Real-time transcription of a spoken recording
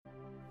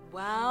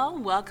Well,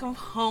 welcome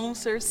home,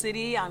 Sur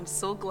City. I'm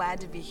so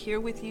glad to be here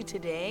with you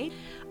today.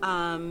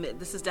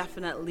 This is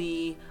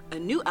definitely a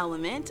new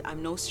element.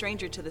 I'm no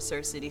stranger to the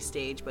Sur City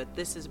stage, but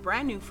this is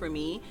brand new for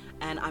me,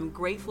 and I'm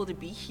grateful to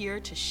be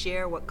here to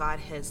share what God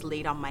has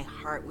laid on my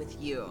heart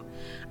with you.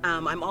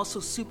 I'm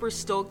also super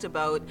stoked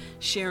about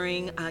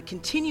sharing,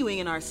 continuing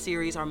in our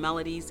series, our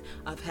Melodies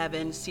of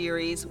Heaven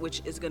series,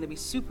 which is going to be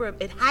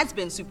it has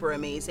been super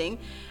amazing,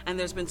 and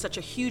there's been such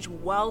a huge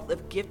wealth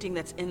of gifting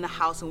that's in the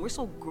house, and we're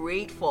so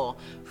grateful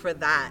for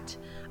that.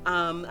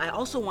 I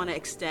also want to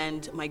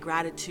extend my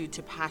gratitude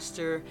to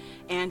Pastor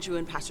Andrew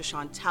and Pastor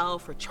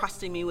Chantel for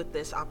trusting me with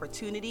this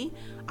opportunity.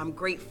 I'm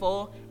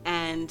grateful,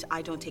 and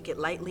I don't take it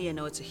lightly. I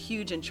know it's a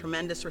huge and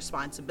tremendous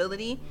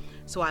responsibility,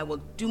 so I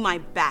will do my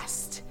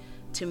best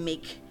to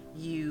make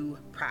you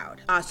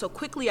proud. So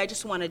quickly, I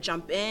just want to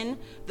jump in.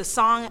 The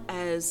song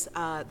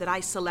that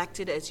I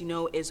selected, as you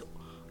know, is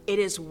 "It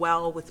Is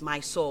Well With My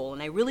Soul,"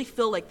 and I really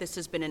feel like this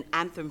has been an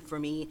anthem for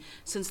me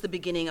since the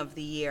beginning of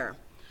the year.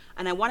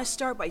 And I want to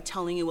start by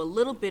telling you a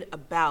little bit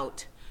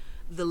about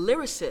the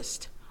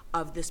lyricist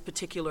of this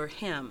particular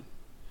hymn.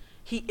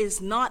 He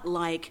is not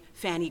like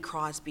Fanny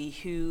Crosby,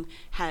 who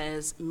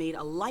has made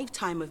a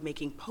lifetime of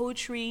making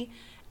poetry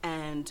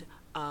and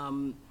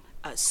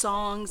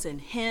songs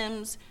and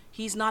hymns.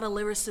 He's not a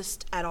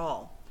lyricist at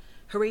all.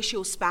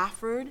 Horatio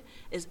Spafford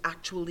is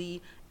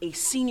actually was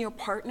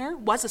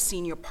a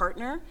senior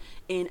partner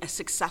in a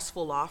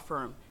successful law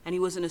firm, and he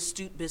was an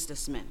astute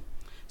businessman.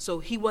 So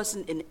he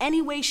wasn't in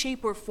any way,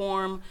 shape, or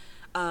form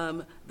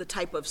the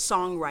type of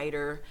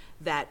songwriter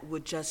that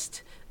would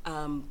just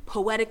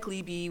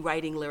poetically be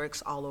writing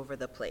lyrics all over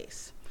the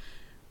place.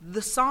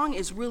 The song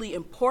is really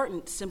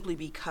important simply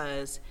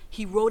because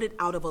he wrote it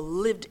out of a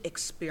lived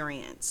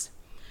experience.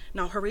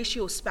 Now,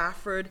 Horatio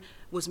Spafford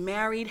was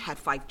married, had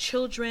 5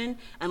 children,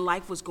 and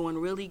life was going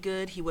really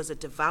good. He was a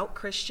devout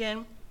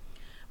Christian.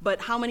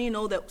 But how many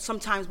know that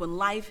sometimes when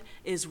life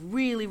is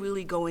really,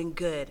 really going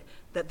good,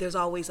 that there's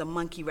always a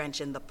monkey wrench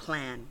in the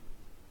plan?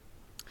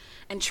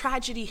 And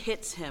tragedy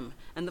hits him.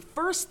 And the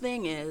first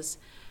thing is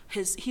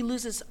he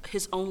loses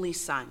his only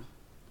son.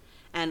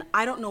 And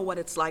I don't know what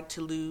it's like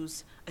to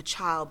lose a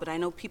child, but I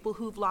know people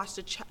who've lost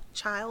a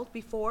child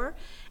before,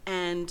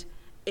 and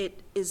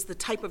it is the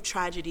type of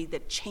tragedy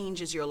that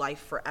changes your life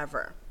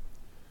forever.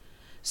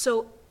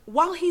 So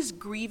while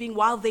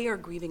they are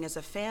grieving as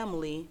a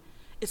family,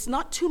 it's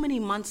not too many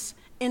months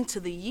into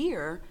the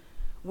year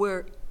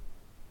where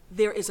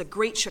there is a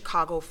great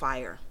Chicago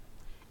fire,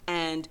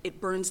 and it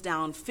burns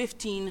down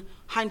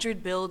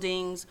 1,500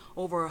 buildings,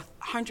 over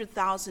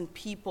 100,000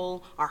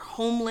 people are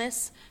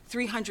homeless,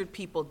 300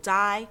 people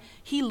die.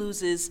 He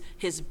loses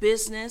his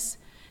business,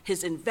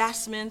 his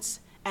investments,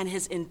 and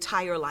his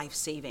entire life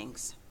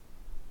savings.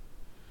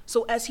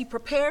 So as he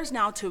prepares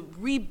now to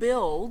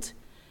rebuild,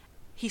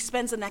 he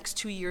spends the next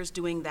 2 years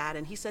doing that,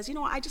 and he says,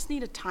 I just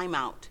need a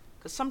timeout.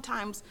 Because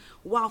sometimes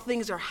while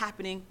things are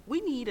happening, we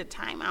need a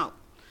timeout.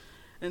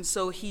 And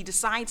so he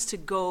decides to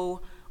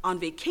go on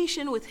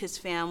vacation with his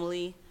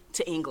family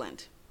to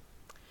England.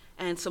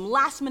 And some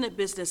last minute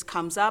business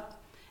comes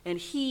up, and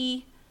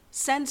he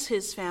sends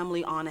his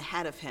family on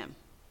ahead of him.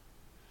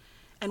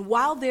 And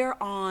while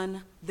they're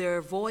on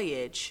their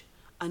voyage,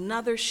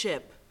 another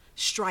ship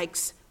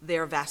strikes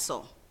their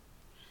vessel,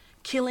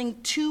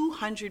 killing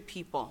 200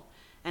 people.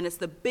 And it's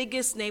the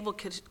biggest naval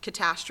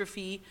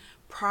catastrophe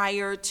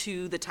prior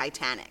to the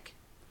Titanic.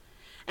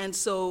 And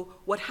so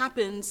what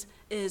happens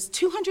is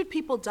 200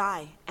 people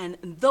die, and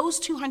in those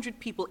 200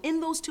 people,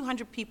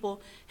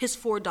 his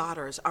 4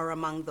 daughters are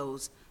among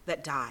those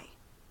that die.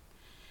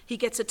 He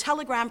gets a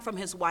telegram from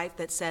his wife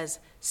that says,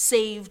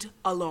 "Saved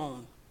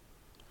alone."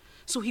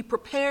 So he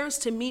prepares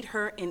to meet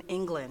her in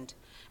England.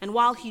 And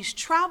while he's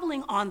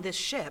traveling on this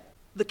ship,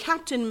 the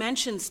captain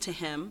mentions to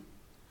him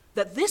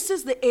that this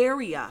is the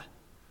area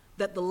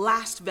that the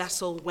last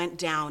vessel went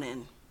down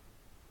in.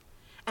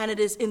 And it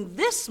is in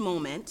this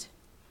moment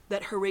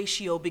that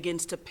Horatio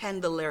begins to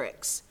pen the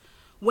lyrics.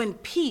 "When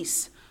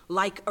peace,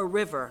 like a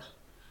river,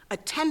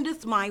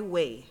 attendeth my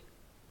way,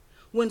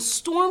 when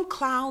storm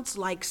clouds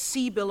like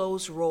sea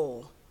billows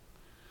roll,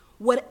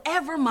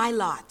 whatever my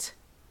lot,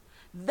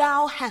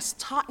 thou hast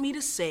taught me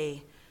to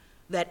say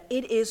that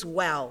it is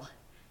well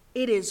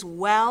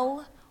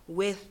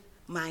with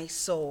my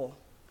soul."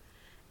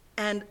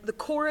 And the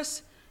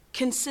chorus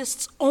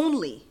consists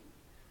only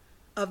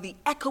of the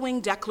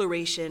echoing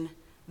declaration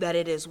that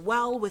it is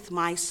well with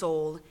my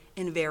soul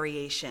in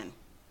variation.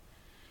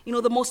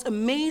 The most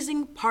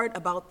amazing part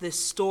about this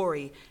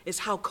story is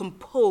how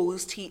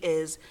composed he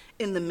is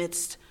in the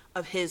midst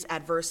of his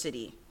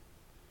adversity.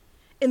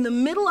 In the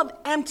middle of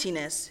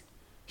emptiness,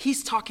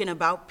 he's talking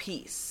about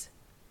peace.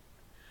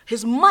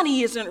 His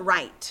money isn't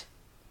right,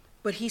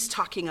 but he's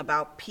talking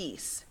about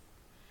peace.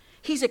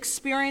 He's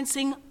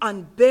experiencing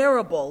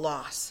unbearable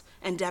loss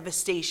and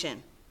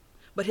devastation,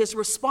 but his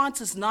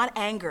response is not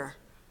anger,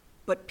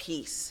 but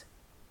peace.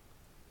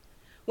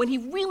 When he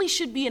really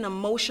should be an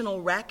emotional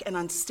wreck and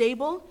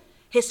unstable,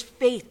 his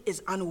faith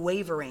is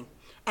unwavering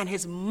and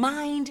his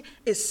mind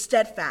is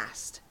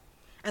steadfast.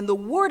 And the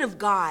word of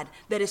God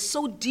that is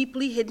so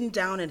deeply hidden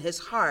down in his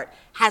heart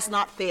has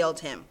not failed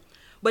him,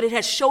 but it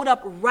has showed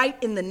up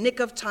right in the nick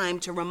of time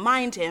to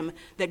remind him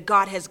that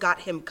God has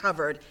got him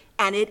covered,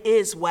 and it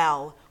is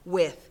well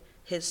with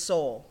his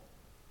soul.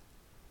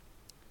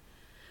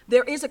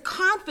 There is a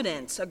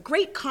confidence, a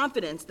great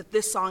confidence that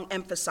this song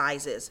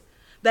emphasizes,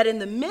 that in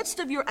the midst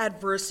of your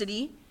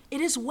adversity,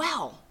 it is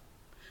well.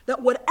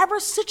 That whatever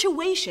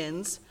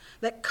situations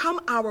that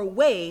come our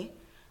way,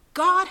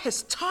 God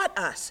has taught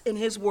us in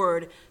his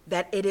word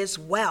that it is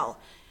well.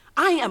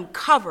 I am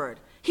covered.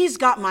 He's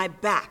got my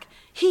back.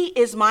 He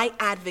is my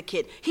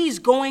advocate. He's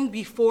going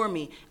before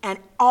me, and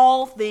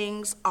all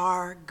things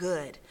are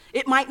good.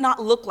 It might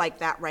not look like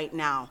that right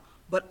now,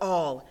 but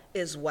all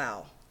is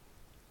well.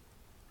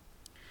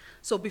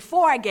 So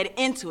before I get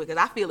into it,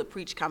 because I feel a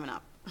preach coming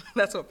up,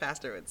 that's what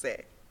Pastor would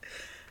say.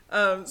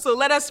 So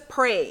let us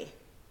pray.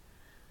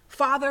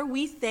 Father,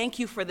 we thank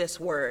you for this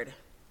word.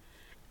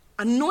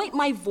 Anoint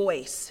my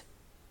voice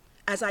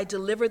as I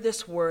deliver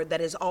this word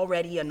that is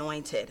already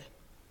anointed.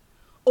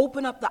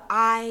 Open up the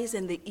eyes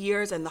and the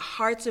ears and the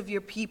hearts of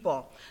your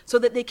people so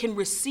that they can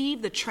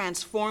receive the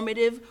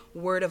transformative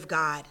word of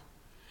God.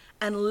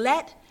 And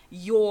let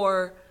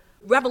your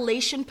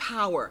revelation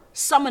power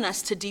summon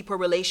us to deeper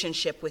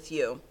relationship with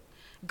you.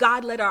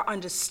 God, let our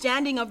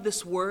understanding of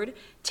this word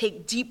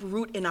take deep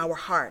root in our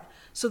heart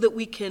so that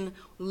we can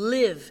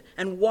live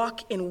and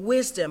walk in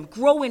wisdom,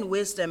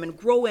 and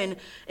grow in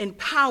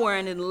power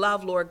and in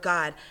love, Lord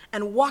God,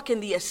 and walk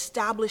in the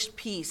established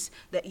peace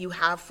that you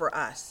have for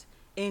us.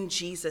 In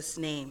Jesus'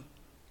 name,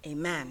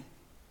 amen.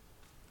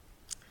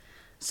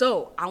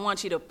 So I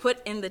want you to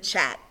put in the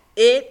chat,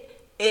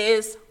 it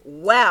is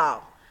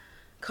well.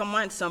 Come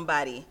on,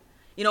 somebody.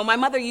 You know, my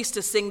mother used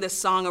to sing this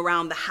song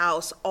around the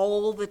house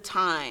all the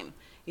time.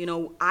 You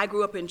know, I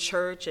grew up in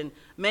church, and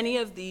many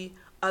of the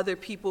other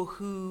people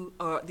who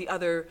are the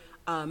other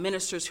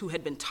ministers who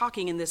had been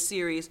talking in this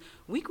series,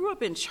 we grew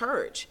up in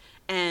church,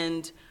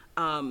 and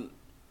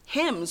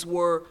hymns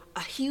were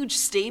a huge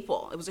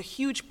staple. It was a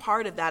huge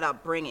part of that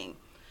upbringing.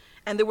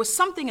 And there was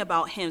something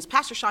about hymns.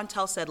 Pastor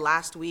Chantel said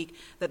last week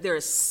that there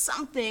is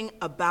something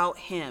about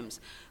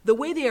hymns. The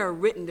way they are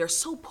written, they're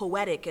so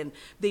poetic, and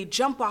they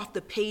jump off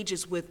the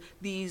pages with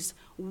these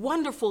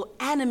wonderful,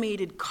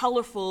 animated,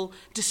 colorful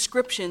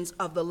descriptions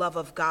of the love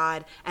of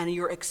God and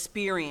your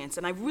experience.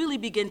 And I really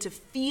begin to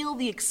feel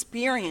the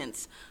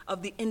experience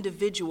of the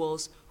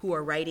individuals who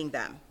are writing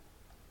them.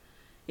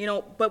 You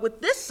know, but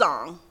with this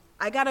song,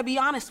 I got to be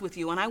honest with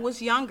you. When I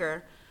was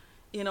younger,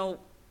 you know,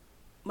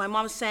 my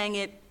mom sang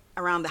it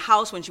around the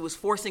house when she was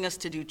forcing us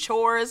to do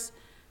chores,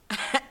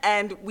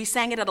 and we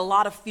sang it at a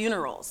lot of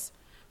funerals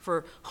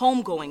for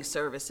homegoing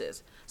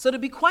services. So to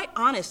be quite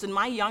honest, in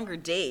my younger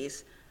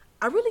days,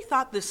 I really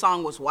thought this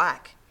song was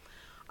whack.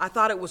 I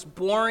thought it was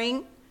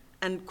boring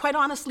and quite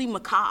honestly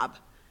macabre.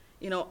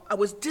 You know, I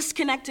was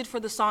disconnected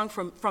from the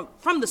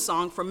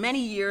song for many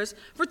years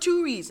for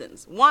two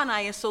reasons. One,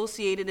 I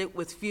associated it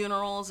with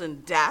funerals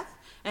and death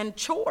and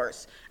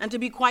chores. And to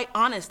be quite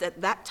honest,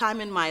 at that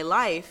time in my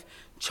life,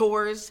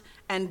 chores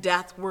and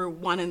death were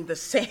one and the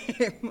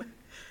same.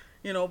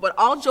 You know, but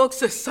all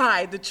jokes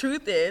aside, the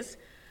truth is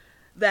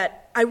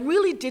that I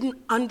really didn't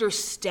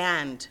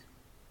understand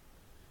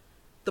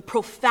the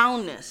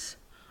profoundness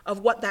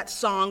of what that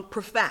song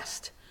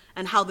professed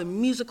and how the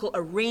musical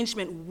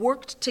arrangement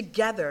worked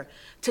together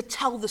to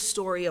tell the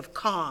story of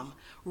calm,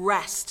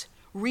 rest,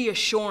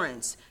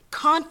 reassurance,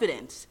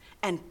 confidence,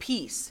 and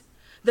peace.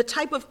 The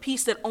type of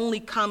peace that only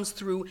comes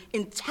through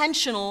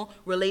intentional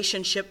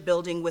relationship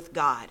building with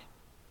God.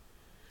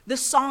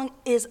 This song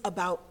is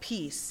about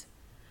peace.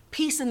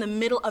 Peace in the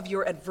middle of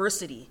your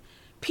adversity.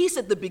 Peace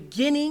at the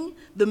beginning,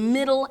 the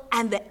middle,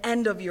 and the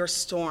end of your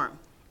storm.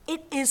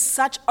 It is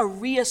such a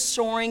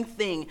reassuring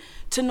thing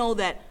to know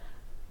that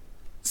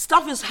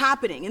stuff is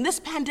happening. In this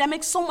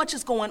pandemic, so much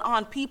is going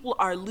on. People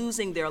are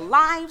losing their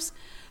lives,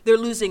 they're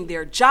losing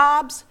their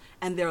jobs,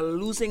 and they're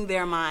losing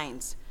their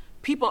minds.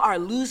 People are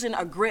losing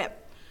a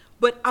grip.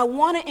 But I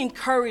want to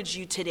encourage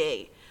you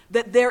today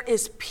that there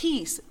is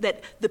peace,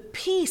 that the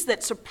peace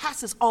that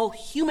surpasses all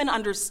human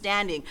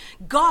understanding,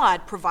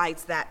 God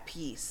provides that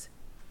peace.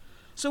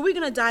 So we're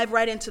going to dive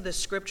right into the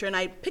scripture, and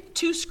I picked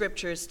two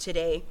scriptures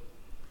today.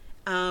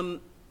 And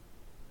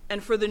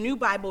for the new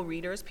Bible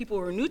readers, people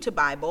who are new to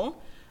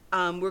Bible,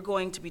 we're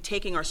going to be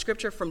taking our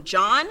scripture from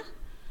John,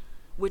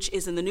 which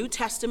is in the New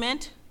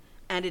Testament,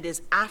 and it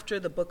is after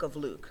the book of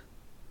Luke.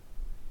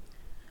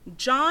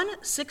 John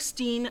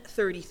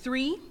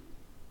 16:33.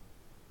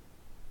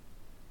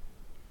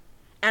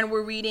 And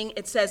we're reading,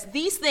 it says,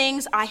 "These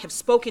things I have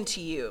spoken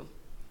to you,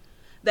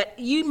 that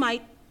you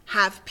might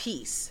have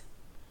peace.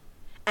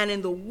 And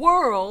in the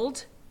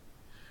world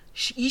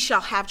ye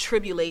shall have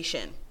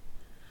tribulation.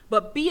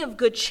 But be of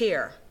good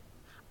cheer.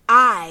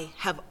 I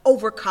have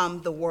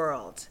overcome the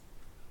world."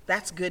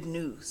 That's good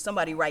news.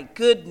 Somebody write,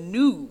 good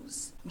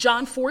news.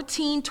 John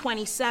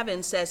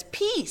 14:27 says,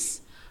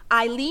 "Peace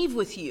I leave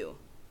with you.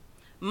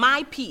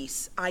 My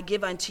peace I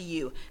give unto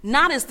you.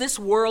 Not as this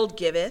world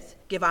giveth,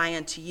 give I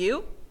unto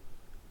you.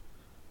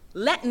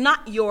 Let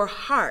not your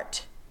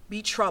heart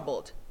be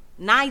troubled,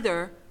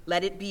 neither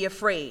let it be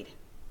afraid.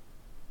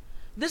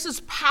 This is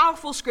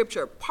powerful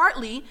scripture,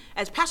 partly,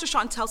 as Pastor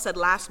Chantel said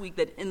last week,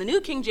 that in the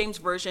New King James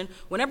Version,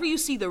 whenever you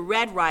see the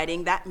red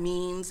writing, that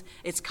means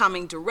it's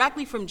coming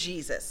directly from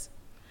Jesus.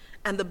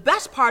 And the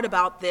best part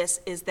about this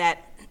is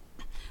that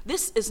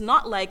this is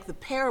not like the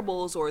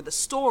parables or the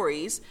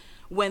stories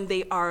when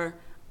they are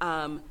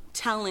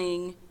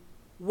telling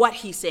what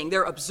he's saying.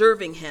 They're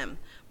observing him,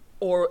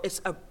 or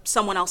it's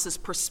someone else's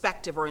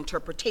perspective or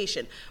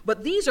interpretation.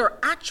 But these are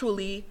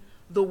actually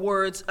the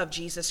words of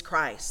Jesus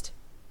Christ.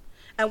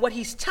 And what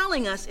he's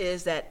telling us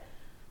is that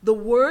the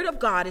word of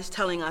God is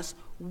telling us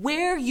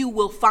where you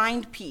will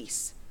find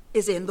peace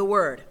is in the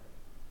word.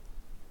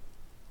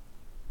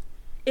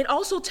 It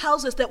also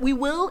tells us that we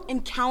will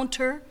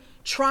encounter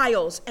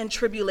trials and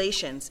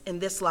tribulations in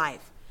this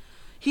life.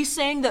 He's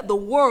saying that the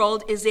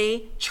world is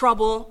a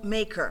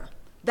troublemaker.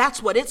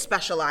 That's what it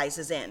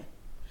specializes in.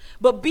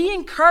 But be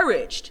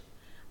encouraged.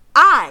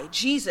 I,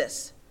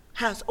 Jesus,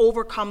 has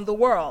overcome the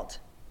world.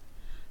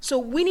 So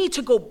we need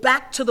to go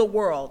back to the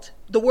word.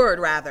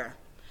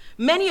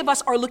 Many of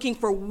us are looking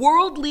for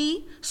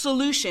worldly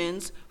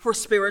solutions for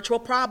spiritual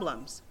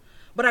problems.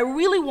 But I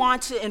really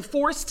want to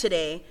enforce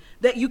today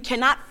that you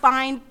cannot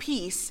find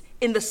peace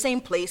in the same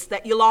place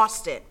that you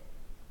lost it.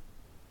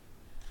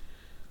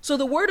 So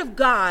the word of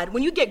God,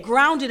 when you get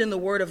grounded in the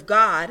word of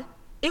God,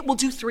 it will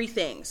do three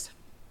things.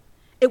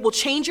 It will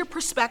change your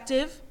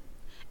perspective,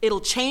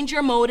 it'll change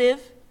your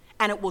motive,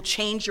 and it will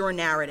change your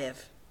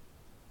narrative.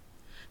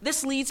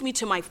 This leads me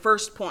to my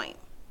first point.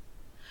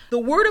 The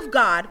word of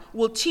God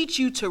will teach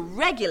you to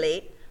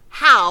regulate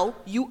how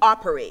you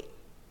operate.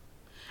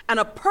 And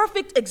a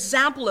perfect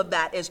example of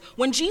that is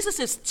when Jesus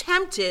is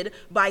tempted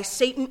by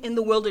Satan in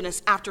the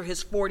wilderness after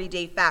his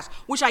 40-day fast,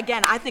 which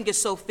again, I think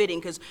is so fitting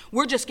because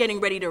we're just getting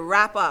ready to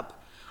wrap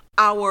up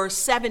our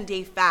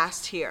 7-day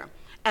fast here.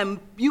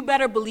 And you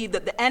better believe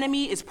that the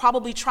enemy has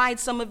probably tried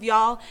some of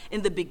y'all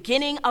in the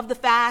beginning of the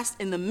fast,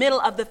 in the middle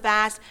of the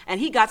fast, and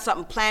he got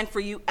something planned for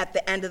you at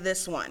the end of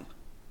this one.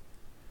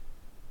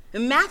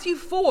 In Matthew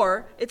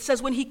 4, it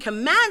says when he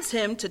commands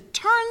him to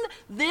turn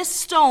this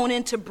stone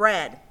into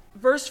bread.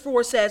 Verse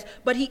 4 says,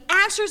 but he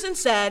answers and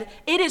said,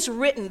 it is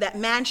written that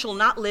man shall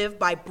not live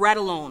by bread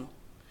alone,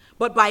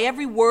 but by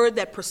every word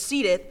that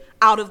proceedeth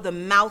out of the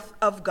mouth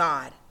of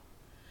God.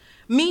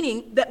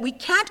 Meaning that we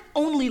can't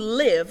only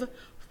live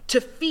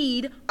to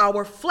feed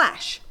our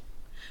flesh,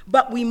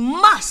 but we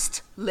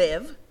must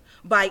live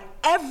by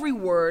every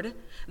word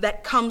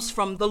that comes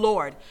from the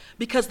Lord,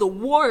 because the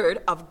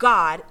word of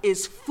God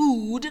is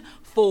food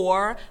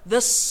for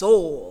the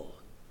soul.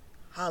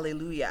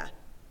 Hallelujah.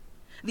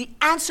 The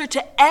answer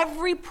to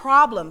every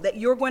problem that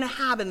you're going to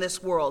have in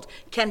this world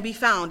can be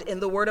found in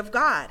the word of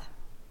God.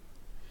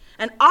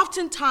 And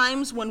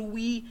oftentimes when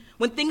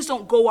things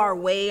don't go our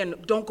way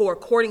and don't go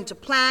according to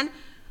plan,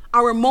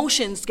 our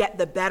emotions get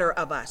the better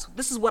of us.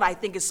 This is what I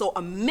think is so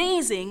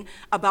amazing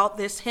about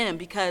this hymn,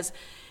 because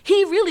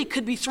he really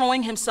could be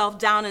throwing himself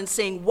down and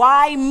saying,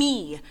 why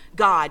me,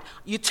 God?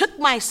 You took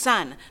my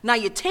son. Now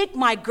you take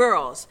my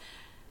girls.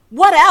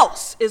 What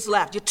else is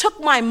left? You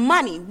took my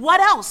money.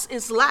 What else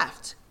is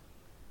left?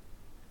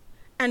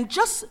 And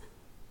just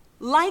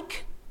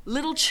like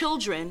little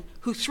children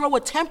who throw a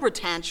temper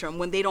tantrum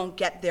when they don't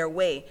get their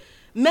way,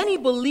 many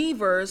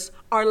believers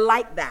are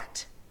like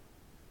that.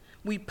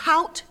 We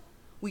pout,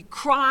 we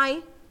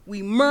cry,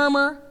 we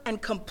murmur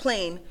and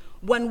complain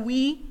when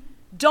we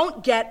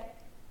don't get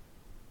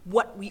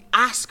what we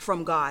ask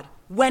from God,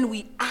 when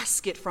we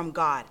ask it from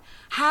God,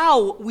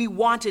 how we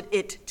wanted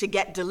it to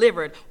get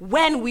delivered,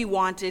 when we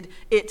wanted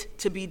it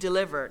to be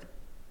delivered.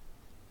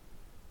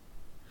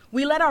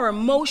 We let our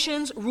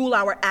emotions rule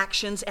our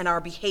actions and our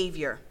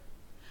behavior,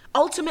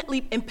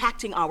 ultimately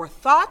impacting our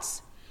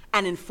thoughts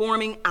and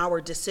informing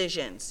our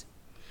decisions.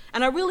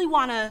 And I really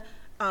want to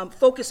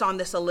focus on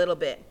this a little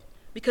bit,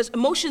 because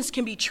emotions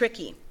can be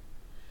tricky.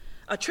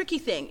 A tricky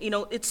thing,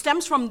 it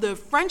stems from the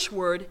French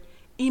word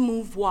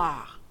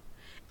émouvoir,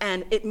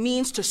 and it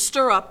means to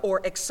stir up or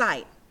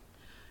excite,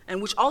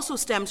 and which also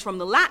stems from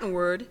the Latin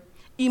word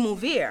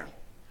émouvere,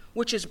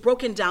 which is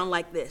broken down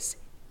like this: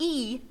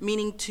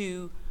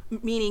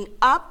 meaning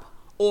up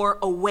or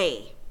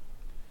away,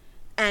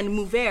 and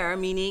mouvere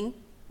meaning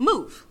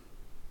move.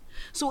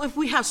 So if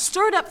we have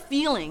stirred up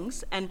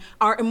feelings, and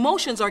our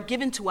emotions are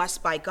given to us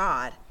by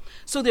God,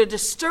 so they're to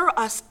stir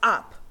us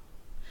up,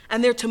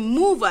 and they're to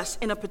move us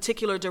in a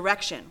particular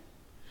direction.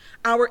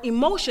 Our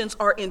emotions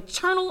are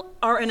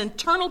an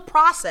internal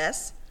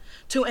process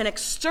to an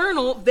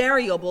external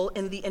variable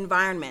in the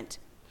environment,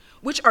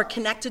 which are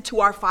connected to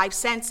our 5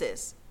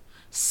 senses: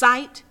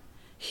 sight,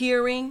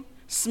 hearing,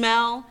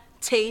 smell,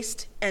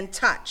 taste, and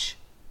touch.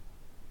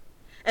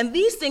 And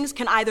these things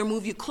can either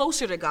move you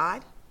closer to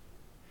God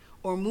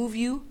or move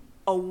you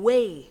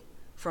away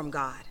from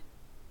God.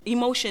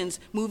 Emotions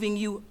moving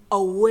you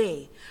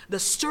away. The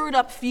stirred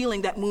up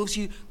feeling that moves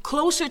you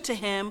closer to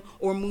him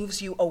or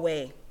moves you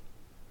away.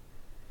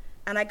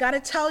 And I got to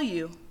tell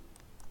you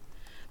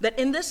that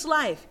in this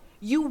life,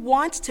 you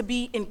want to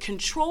be in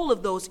control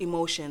of those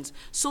emotions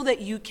so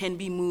that you can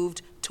be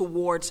moved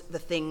towards the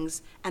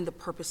things and the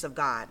purpose of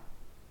God.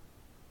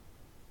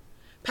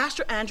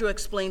 Pastor Andrew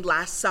explained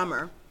last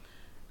summer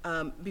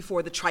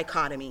before the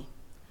trichotomy: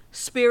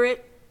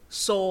 spirit,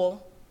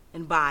 soul,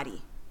 and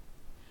body.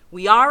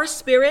 We are a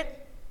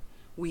spirit,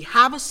 we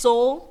have a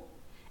soul,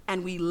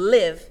 and we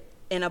live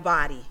in a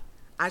body.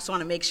 I just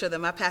want to make sure that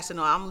my pastor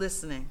knows I'm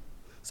listening.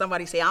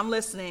 Somebody say, I'm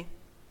listening.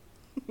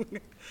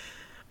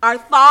 Our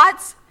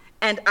thoughts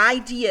and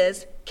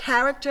ideas,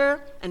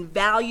 character and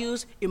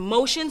values,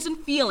 emotions and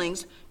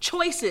feelings,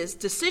 choices,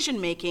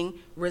 decision-making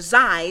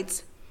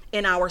resides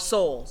in our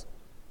souls.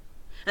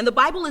 And the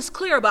Bible is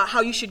clear about how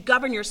you should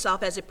govern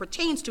yourself as it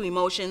pertains to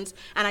emotions,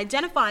 and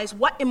identifies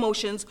what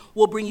emotions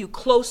will bring you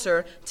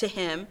closer to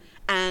him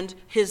and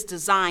his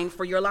design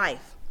for your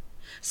life.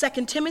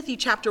 2 Timothy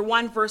chapter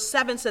 1, verse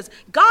 7 says,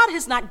 God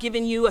has not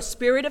given you a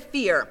spirit of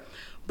fear,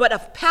 but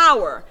of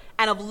power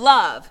and of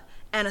love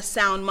and a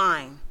sound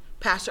mind.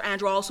 Pastor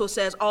Andrew also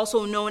says,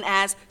 also known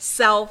as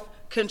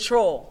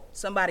self-control.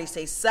 Somebody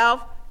say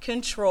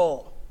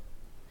self-control.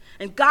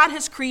 And God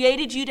has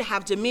created you to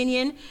have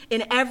dominion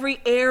in every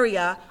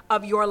area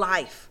of your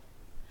life.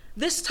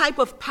 This type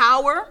of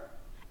power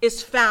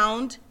is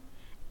found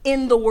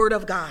in the Word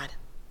of God.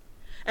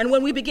 And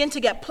when we begin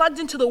to get plugged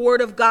into the Word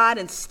of God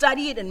and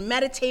study it and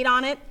meditate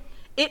on it,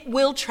 it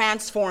will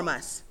transform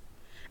us.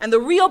 And the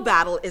real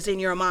battle is in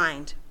your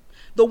mind.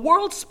 The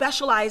world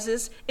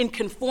specializes in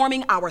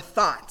conforming our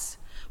thoughts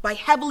by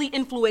heavily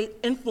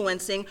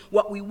influencing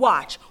what we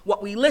watch,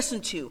 what we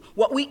listen to,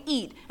 what we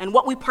eat, and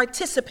what we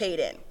participate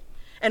in.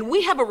 And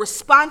we have a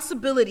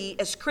responsibility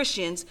as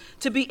Christians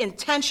to be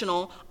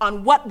intentional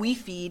on what we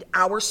feed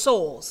our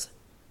souls.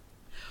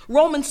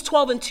 Romans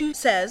 12:2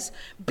 says,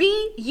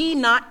 be ye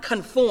not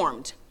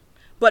conformed,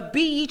 but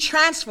be ye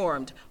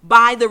transformed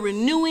by the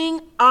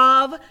renewing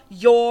of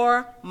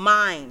your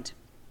mind.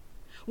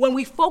 When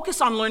we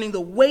focus on learning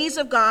the ways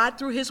of God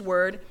through his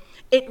word,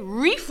 it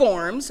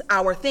reforms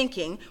our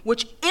thinking,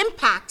 which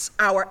impacts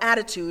our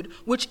attitude,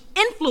 which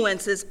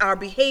influences our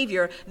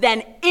behavior,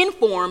 then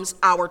informs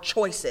our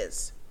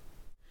choices.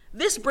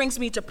 This brings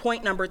me to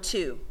point number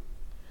 2.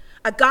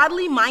 A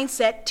godly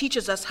mindset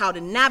teaches us how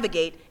to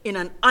navigate in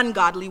an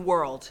ungodly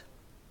world.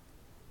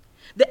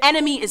 The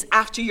enemy is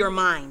after your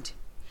mind.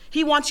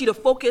 He wants you to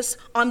focus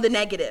on the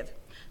negative,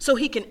 so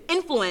he can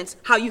influence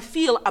how you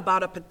feel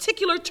about a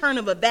particular turn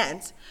of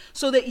events,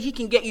 so that he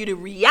can get you to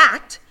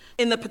react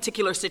in the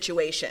particular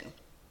situation.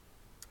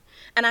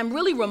 And I'm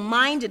really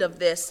reminded of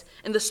this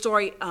in the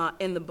story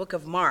in the book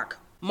of Mark.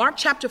 Mark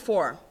chapter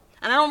 4.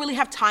 And I don't really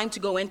have time to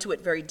go into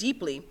it very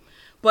deeply,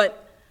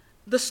 but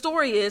the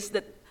story is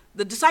that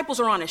the disciples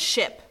are on a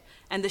ship,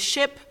 and the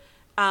ship,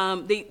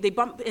 they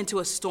bump into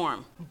a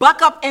storm.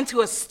 Buck up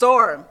into a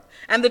storm.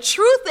 And the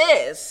truth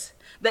is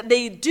that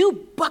they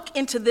do buck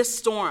into this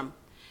storm,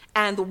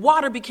 and the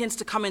water begins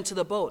to come into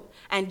the boat.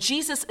 And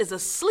Jesus is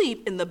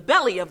asleep in the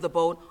belly of the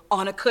boat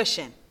on a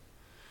cushion.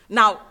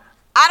 Now,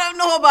 I don't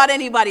know about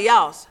anybody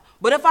else,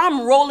 but if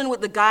I'm rolling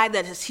with the guy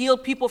that has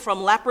healed people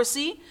from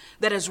leprosy,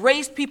 that has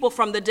raised people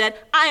from the dead,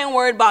 I ain't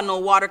worried about no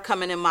water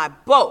coming in my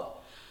boat.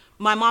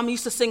 My mom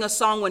used to sing a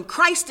song, when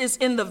Christ is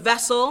in the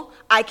vessel,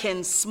 I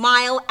can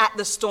smile at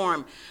the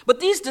storm.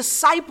 But these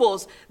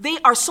disciples, they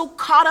are so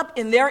caught up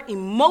in their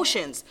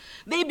emotions.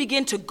 They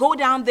begin to go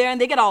down there and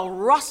they get all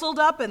rustled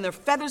up and their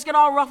feathers get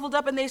all ruffled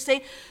up and they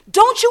say,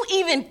 don't you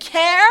even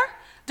care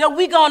that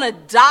we're gonna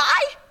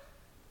die?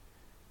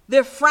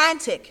 They're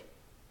frantic.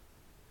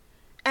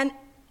 And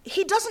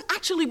he doesn't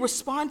actually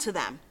respond to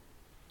them.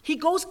 He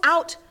goes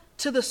out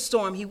to the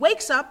storm. He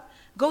wakes up,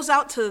 goes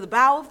out to the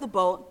bow of the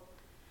boat,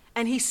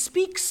 and he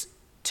speaks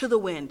to the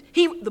wind.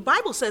 The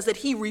Bible says that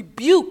he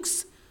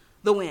rebukes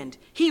the wind.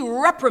 He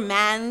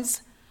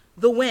reprimands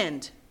the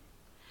wind.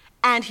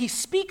 And he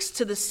speaks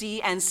to the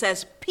sea and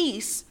says,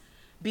 peace,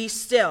 be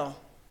still.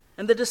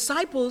 And the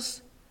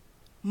disciples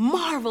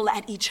marvel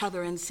at each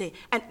other and say,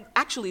 and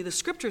actually the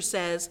scripture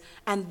says,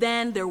 and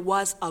then there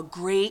was a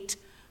great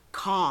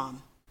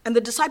calm. And the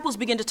disciples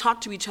begin to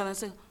talk to each other and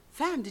say,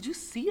 fam, did you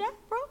see that,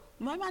 bro?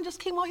 My man just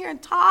came out here and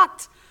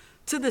talked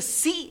to the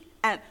sea.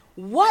 And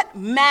what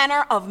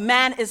manner of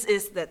man is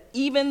this that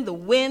even the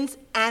winds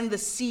and the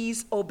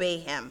seas obey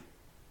him?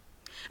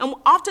 And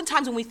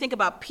oftentimes when we think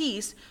about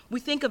peace, we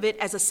think of it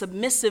as a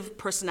submissive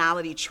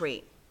personality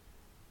trait.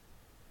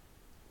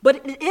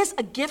 But it is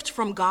a gift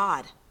from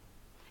God.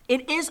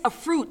 It is a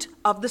fruit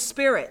of the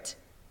Spirit.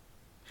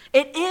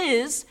 It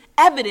is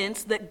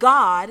evidence that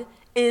God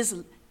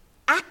is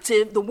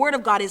active, the Word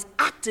of God is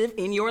active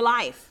in your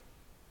life.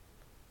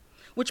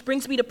 Which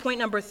brings me to point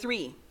number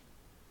 3.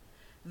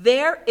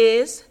 There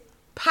is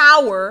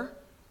power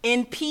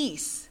in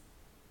peace.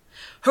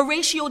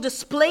 Horatio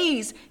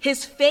displays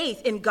his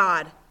faith in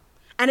God,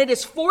 and it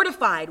is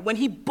fortified when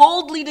he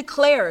boldly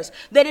declares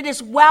that it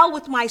is well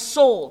with my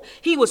soul.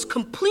 He was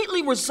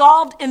completely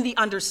resolved in the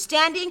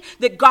understanding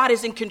that God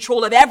is in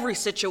control of every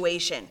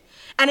situation.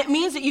 And it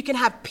means that you can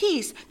have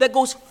peace that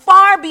goes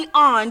far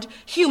beyond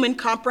human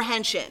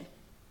comprehension.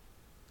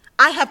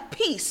 I have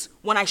peace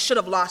when I should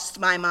have lost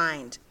my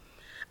mind.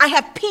 I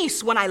have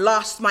peace when I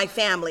lost my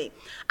family.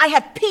 I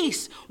have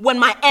peace when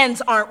my ends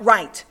aren't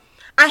right.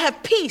 I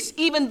have peace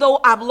even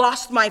though I've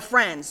lost my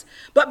friends.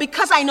 But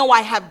because I know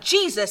I have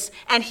Jesus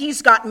and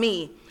he's got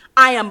me,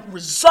 I am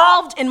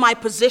resolved in my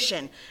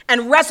position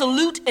and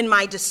resolute in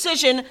my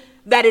decision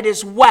that it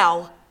is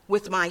well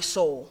with my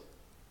soul.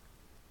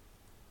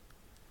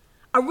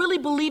 I really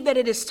believe that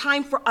it is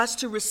time for us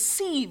to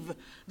receive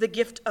the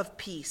gift of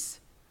peace.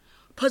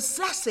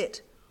 Possess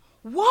it.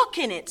 Walk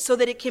in it so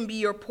that it can be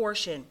your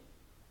portion.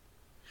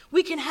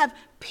 We can have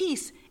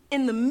peace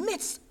in the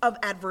midst of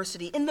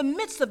adversity, in the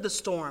midst of the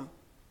storm.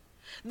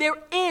 There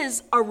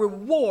is a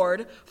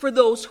reward for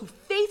those who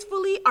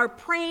faithfully are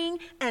praying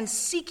and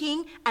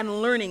seeking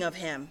and learning of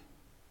him.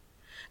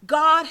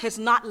 God has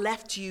not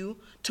left you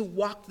to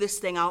walk this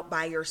thing out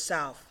by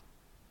yourself.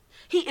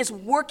 He is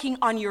working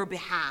on your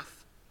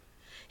behalf.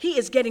 He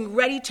is getting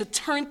ready to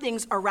turn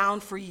things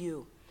around for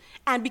you.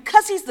 And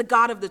because he's the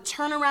God of the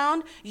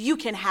turnaround, you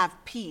can have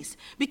peace.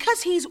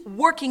 Because he's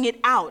working it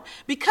out,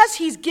 because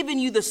he's given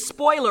you the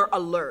spoiler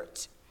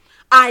alert,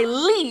 I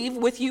leave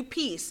with you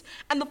peace.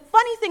 And the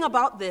funny thing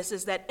about this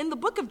is that in the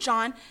book of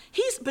John,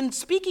 he's been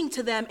speaking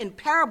to them in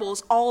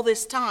parables all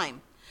this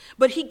time.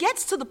 But he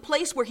gets to the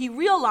place where he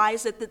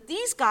realized that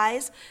these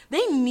guys,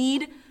 they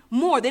need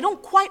more. They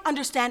don't quite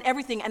understand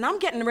everything, and I'm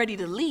getting ready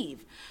to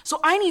leave. So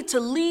I need to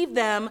leave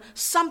them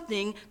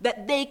something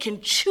that they can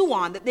chew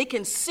on, that they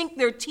can sink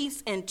their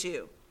teeth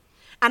into.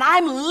 And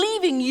I'm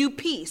leaving you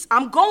peace.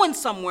 I'm going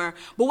somewhere,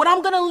 but what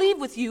I'm going to leave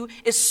with you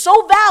is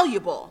so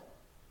valuable.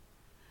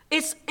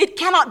 It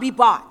cannot be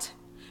bought.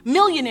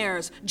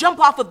 Millionaires jump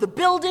off of the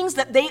buildings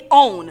that they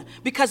own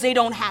because they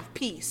don't have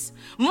peace.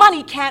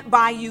 Money can't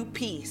buy you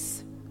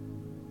peace.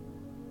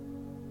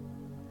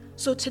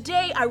 So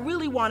today, I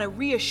really want to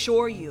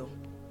reassure you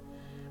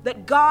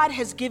that God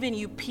has given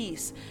you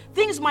peace.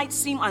 Things might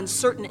seem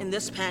uncertain in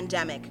this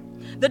pandemic.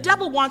 The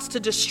devil wants to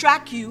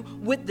distract you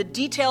with the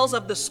details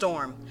of the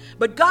storm,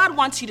 but God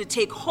wants you to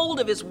take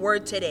hold of his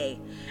word today.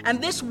 And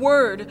this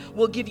word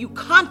will give you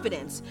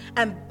confidence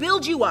and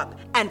build you up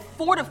and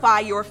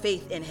fortify your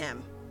faith in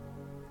him.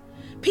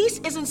 Peace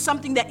isn't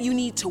something that you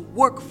need to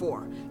work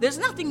for. There's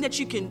nothing that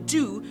you can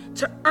do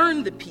to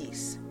earn the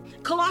peace.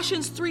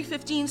 Colossians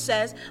 3:15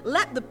 says,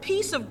 "Let the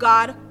peace of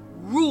God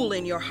rule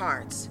in your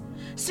hearts."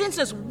 Since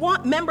as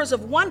members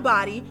of one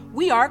body,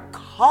 we are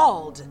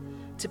called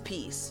to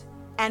peace,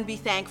 and be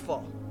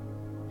thankful.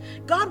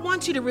 God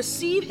wants you to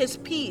receive his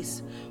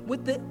peace,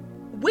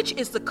 which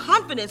is the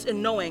confidence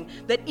in knowing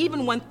that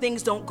even when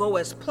things don't go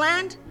as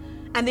planned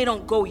and they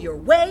don't go your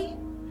way,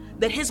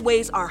 that his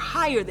ways are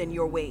higher than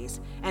your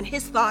ways, and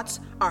his thoughts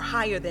are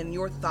higher than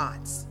your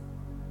thoughts.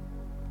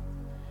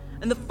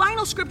 And the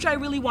final scripture I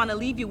really want to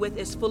leave you with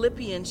is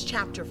Philippians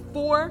chapter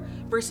 4,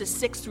 verses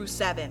 6 through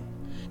 7.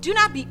 Do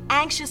not be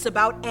anxious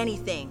about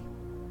anything,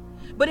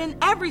 but in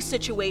every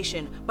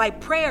situation, by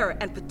prayer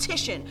and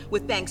petition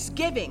with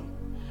thanksgiving,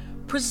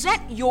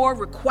 present your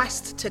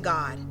request to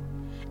God.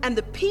 And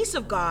the peace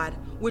of God,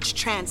 which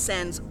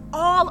transcends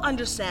all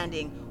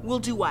understanding, will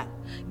do what?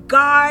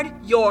 Guard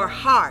your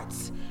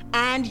hearts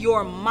and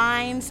your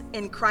minds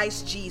in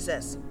Christ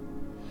Jesus.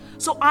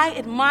 So I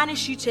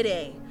admonish you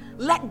today,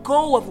 let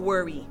go of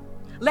worry,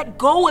 let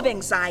go of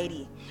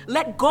anxiety,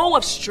 let go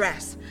of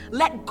stress,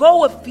 let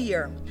go of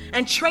fear,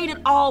 and trade it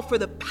all for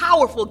the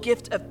powerful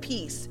gift of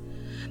peace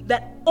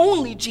that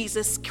only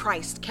Jesus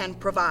Christ can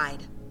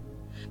provide.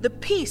 The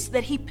peace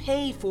that he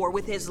paid for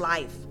with his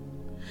life.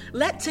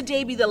 Let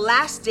today be the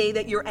last day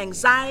that your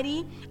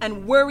anxiety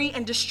and worry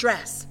and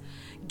distress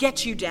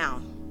get you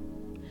down.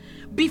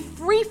 Be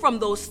free from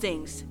those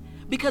things,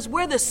 because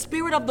where the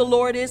Spirit of the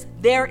Lord is,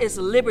 there is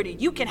liberty.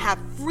 You can have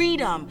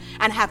freedom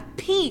and have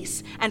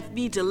peace and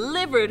be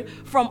delivered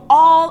from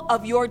all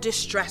of your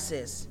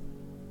distresses.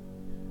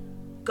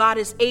 God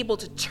is able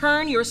to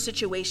turn your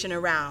situation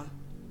around.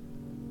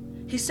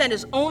 He sent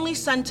his only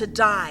son to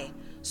die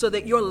so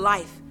that your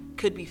life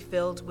could be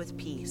filled with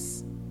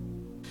peace.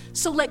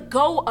 So let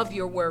go of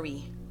your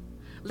worry.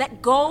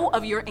 Let go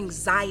of your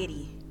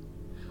anxiety.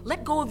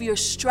 Let go of your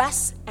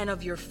stress and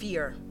of your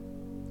fear.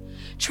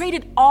 Trade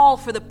it all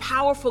for the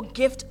powerful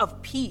gift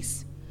of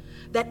peace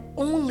that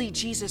only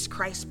Jesus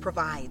Christ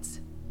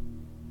provides.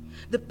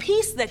 The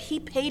peace that he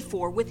paid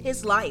for with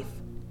his life,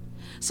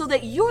 so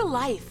that your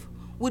life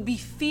would be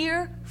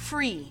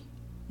fear-free,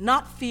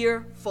 not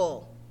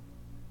fearful.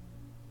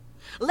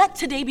 Let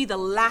today be the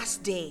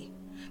last day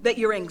that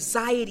your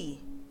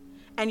anxiety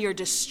and your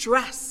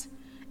distress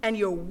and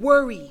your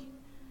worry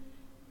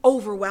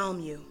overwhelm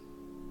you.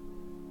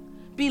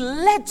 Be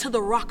led to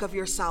the rock of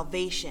your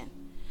salvation.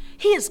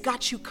 He has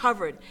got you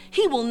covered.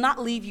 He will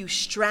not leave you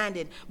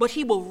stranded, but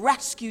he will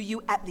rescue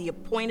you at the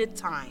appointed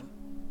time.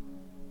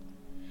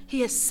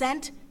 He has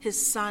sent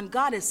his son.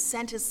 God has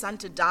sent his son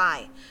to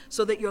die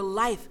so that your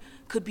life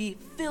could be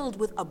filled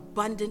with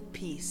abundant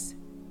peace.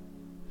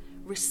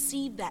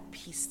 Receive that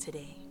peace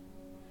today.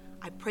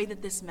 I pray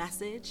that this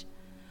message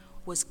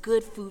was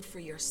good food for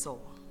your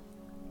soul.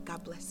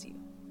 God bless you.